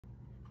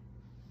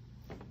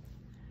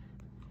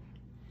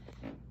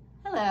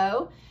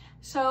Hello.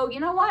 So you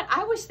know what?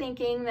 I was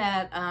thinking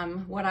that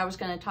what I was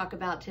going to talk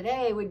about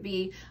today would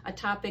be a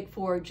topic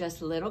for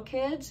just little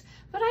kids,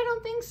 but I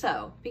don't think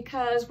so,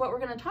 because what we're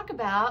going to talk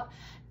about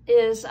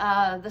is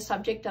the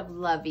subject of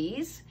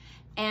loveys.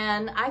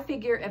 And I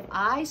figure if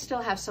I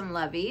still have some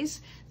loveys,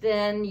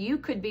 then you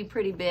could be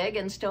pretty big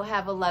and still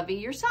have a lovey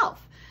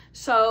yourself.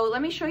 So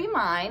let me show you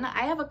mine.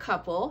 I have a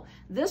couple.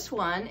 This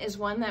one is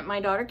one that my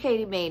daughter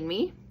Katie made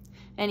me,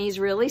 and he's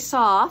really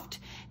soft.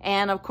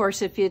 And of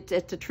course, if it's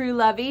a true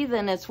lovey,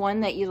 then it's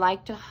one that you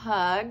like to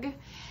hug.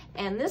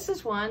 And this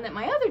is one that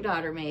my other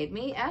daughter made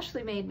me.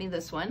 Ashley made me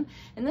this one.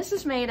 And this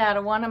is made out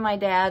of one of my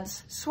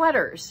dad's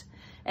sweaters.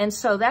 And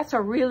so that's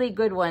a really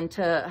good one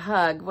to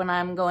hug when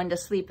I'm going to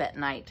sleep at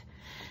night.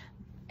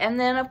 And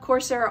then, of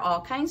course, there are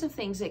all kinds of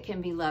things that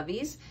can be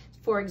loveys.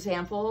 For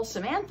example,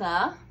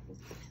 Samantha,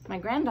 my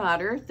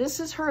granddaughter, this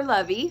is her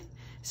lovey.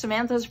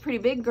 Samantha's a pretty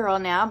big girl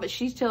now, but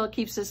she still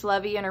keeps this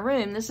lovey in her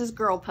room. This is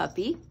Girl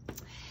Puppy.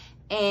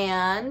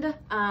 And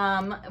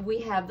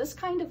we have this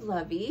kind of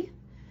lovey.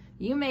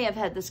 You may have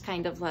had this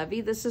kind of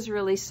lovey. This is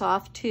really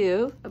soft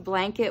too, a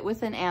blanket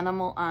with an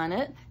animal on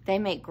it. They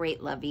make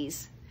great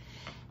loveys.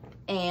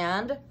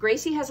 And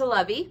Gracie has a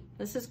lovey.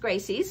 This is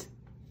Gracie's.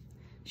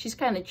 She's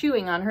kind of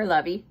chewing on her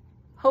lovey.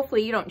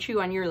 Hopefully you don't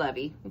chew on your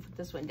lovey. We'll put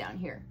this one down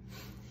here.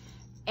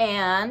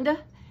 And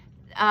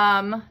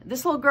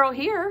this little girl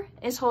here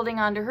is holding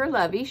on to her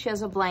lovey. She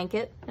has a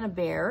blanket and a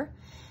bear.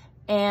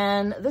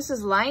 And this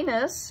is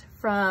Linus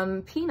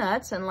from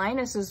Peanuts, and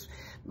Linus's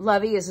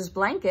lovey is his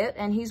blanket,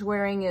 and he's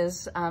wearing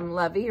his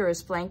lovey or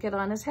his blanket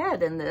on his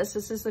head. And this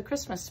is the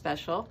Christmas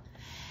special.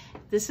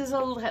 This is a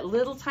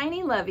little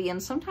tiny lovey,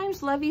 and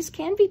sometimes loveys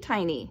can be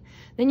tiny.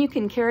 Then you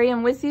can carry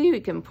them with you.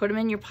 You can put them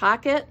in your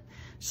pocket.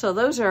 So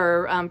those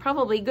are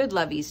probably good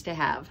loveys to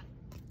have.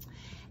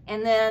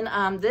 And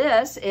then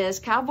this is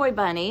Cowboy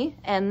Bunny,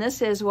 and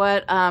this is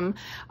what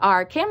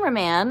our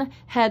cameraman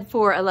had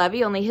for a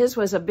lovey, only his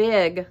was a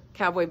big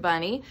Cowboy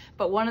Bunny,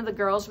 but one of the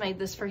girls made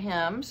this for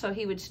him, so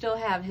he would still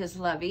have his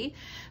lovey.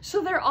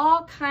 So they're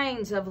all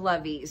kinds of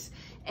loveys.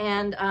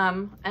 And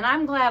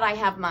I'm glad I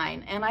have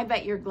mine, and I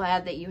bet you're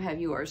glad that you have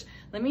yours.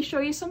 Let me show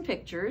you some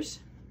pictures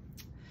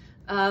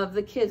of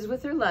the kids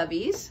with their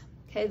loveys.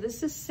 Okay,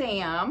 this is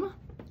Sam,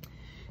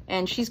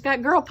 and she's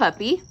got Girl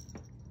Puppy.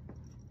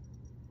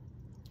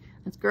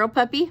 That's Girl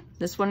Puppy,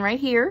 this one right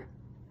here.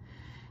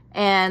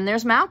 And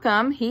there's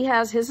Malcolm. He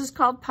has, his is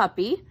called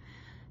Puppy,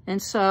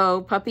 and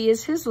so Puppy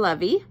is his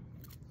lovey.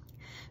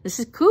 This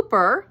is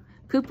Cooper.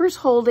 Cooper's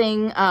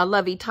holding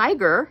Lovey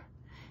Tiger.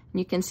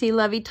 You can see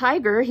Lovey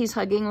Tiger, he's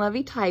hugging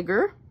Lovey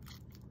Tiger.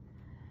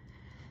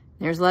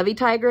 There's Lovey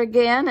Tiger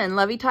again, and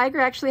Lovey Tiger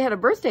actually had a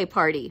birthday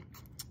party.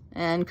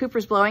 And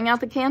Cooper's blowing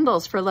out the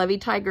candles for Lovey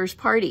Tiger's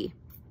party.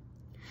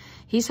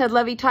 He's had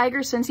Lovey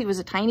Tiger since he was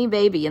a tiny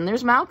baby. And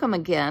there's Malcolm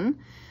again,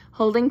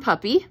 holding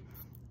Puppy.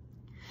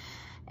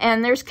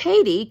 And there's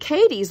Katie.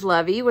 Katie's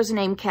lovey was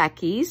named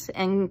Khakis,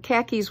 and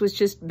Khakis was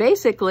just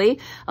basically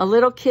a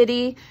little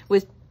kitty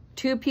with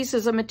two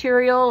pieces of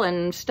material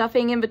and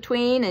stuffing in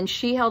between, and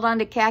she held on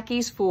to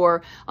Khakis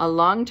for a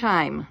long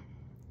time.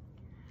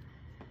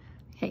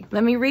 Okay,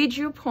 let me read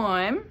you a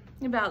poem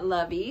about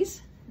loveys,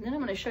 and then I'm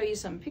going to show you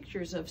some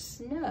pictures of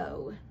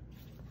snow,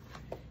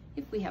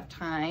 if we have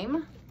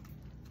time.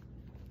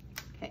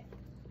 Okay,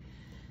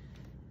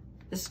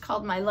 this is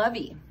called My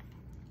Lovey.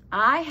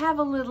 I have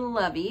a little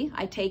lovey,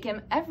 I take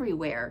him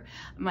everywhere.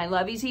 My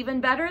lovey's even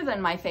better than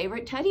my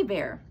favorite teddy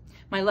bear.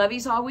 My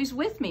lovey's always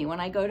with me when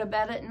I go to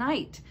bed at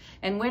night.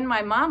 And when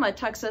my mama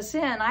tucks us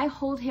in, I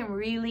hold him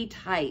really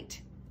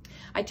tight.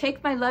 I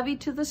take my lovey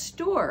to the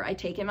store. I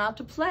take him out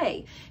to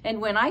play. And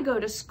when I go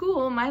to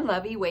school, my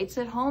lovey waits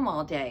at home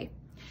all day.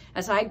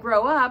 As I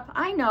grow up,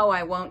 I know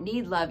I won't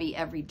need lovey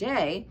every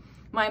day.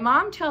 My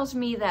mom tells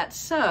me that's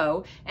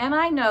so, and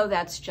I know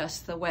that's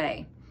just the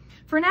way.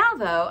 For now,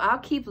 though, I'll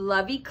keep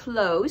Lovey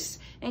close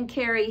and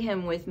carry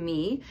him with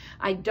me.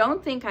 I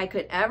don't think I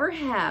could ever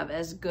have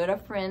as good a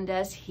friend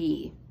as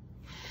he.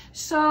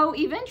 So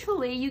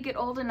eventually you get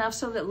old enough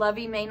so that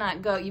Lovey may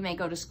not go, you may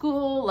go to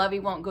school, Lovey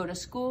won't go to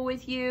school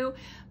with you,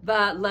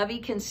 but Lovey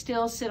can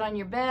still sit on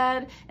your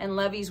bed, and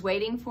Lovey's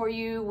waiting for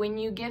you when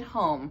you get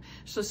home.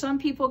 So some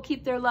people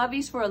keep their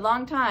loveys for a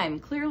long time.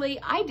 Clearly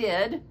I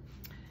did.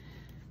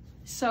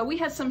 So we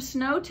had some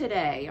snow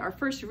today, our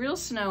first real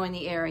snow in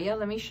the area.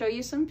 Let me show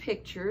you some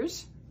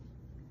pictures.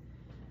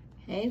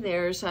 Okay,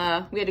 there's,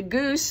 we had a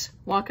goose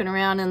walking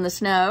around in the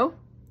snow.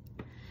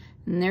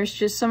 And there's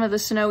just some of the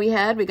snow we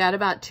had. We got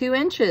about 2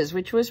 inches,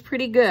 which was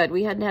pretty good.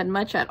 We hadn't had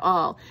much at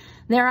all.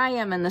 There I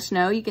am in the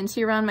snow. You can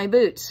see around my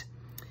boots.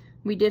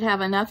 We did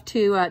have enough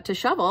to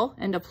shovel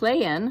and to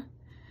play in.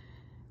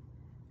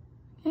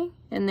 Okay,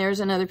 and there's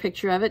another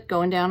picture of it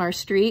going down our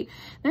street.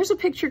 There's a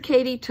picture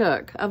Katie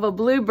took of a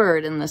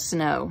bluebird in the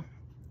snow.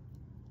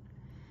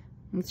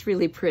 It's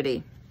really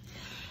pretty.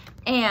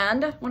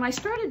 And when I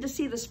started to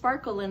see the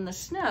sparkle in the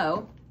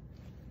snow,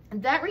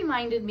 that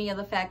reminded me of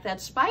the fact that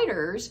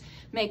spiders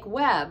make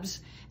webs.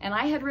 And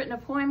I had written a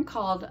poem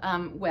called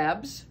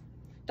Webs,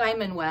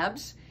 Diamond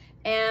Webs.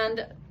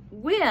 And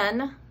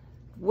when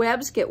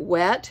webs get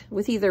wet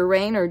with either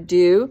rain or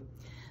dew,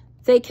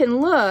 they can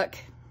look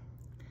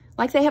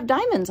like they have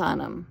diamonds on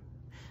them.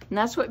 And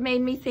that's what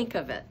made me think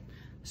of it.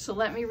 So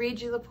let me read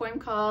you the poem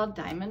called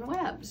Diamond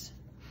Webs.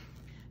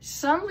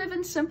 Some live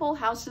in simple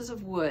houses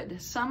of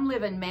wood. Some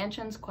live in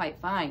mansions quite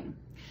fine.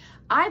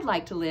 I'd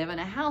like to live in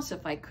a house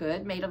if I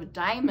could, made of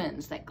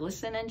diamonds that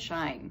glisten and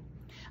shine.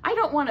 I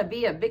don't want to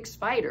be a big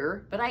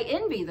spider, but I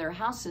envy their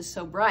houses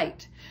so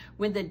bright,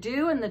 when the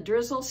dew and the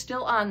drizzle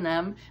still on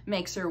them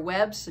makes their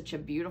webs such a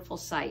beautiful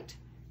sight.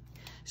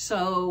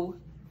 So,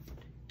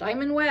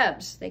 diamond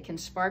webs, they can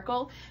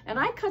sparkle. And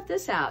I cut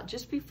this out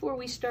just before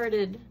we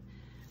started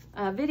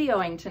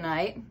videoing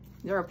tonight.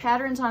 There are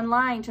patterns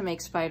online to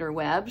make spider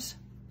webs.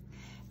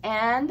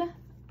 And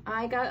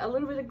I got a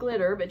little bit of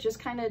glitter, but just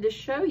kind of to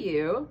show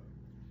you,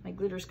 my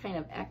glitter's kind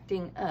of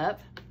acting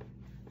up.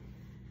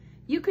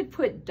 You could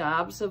put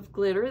daubs of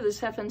glitter. This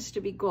happens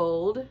to be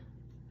gold.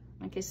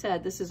 Like I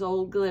said, this is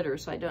old glitter,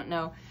 so I don't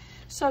know.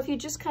 So if you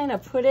just kind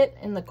of put it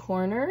in the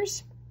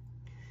corners,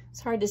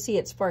 it's hard to see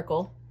it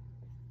sparkle.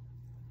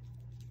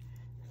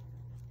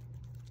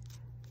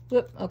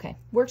 Whoop, okay,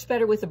 works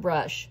better with a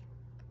brush.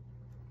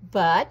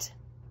 But,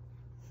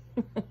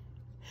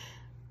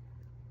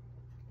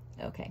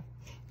 okay.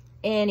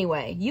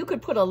 Anyway, you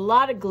could put a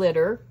lot of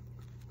glitter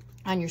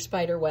on your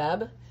spider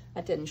web.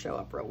 That didn't show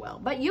up real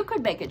well, but you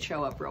could make it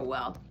show up real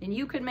well, and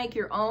you could make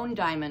your own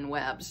diamond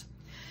webs.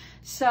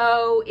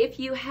 So if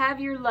you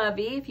have your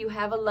Lovey, if you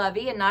have a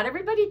Lovey, and not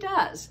everybody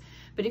does,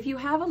 but if you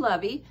have a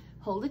Lovey,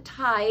 hold it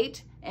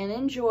tight and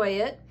enjoy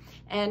it.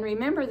 And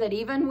remember that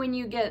even when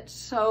you get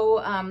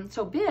so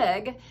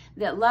big,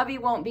 that Lovey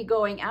won't be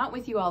going out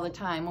with you all the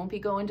time, won't be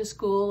going to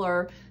school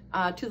or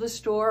to the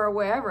store or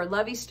wherever.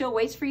 Lovey still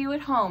waits for you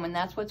at home, and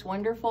that's what's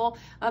wonderful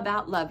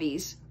about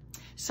Loveys.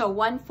 So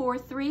 1, 4,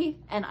 3,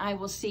 and I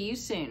will see you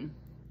soon.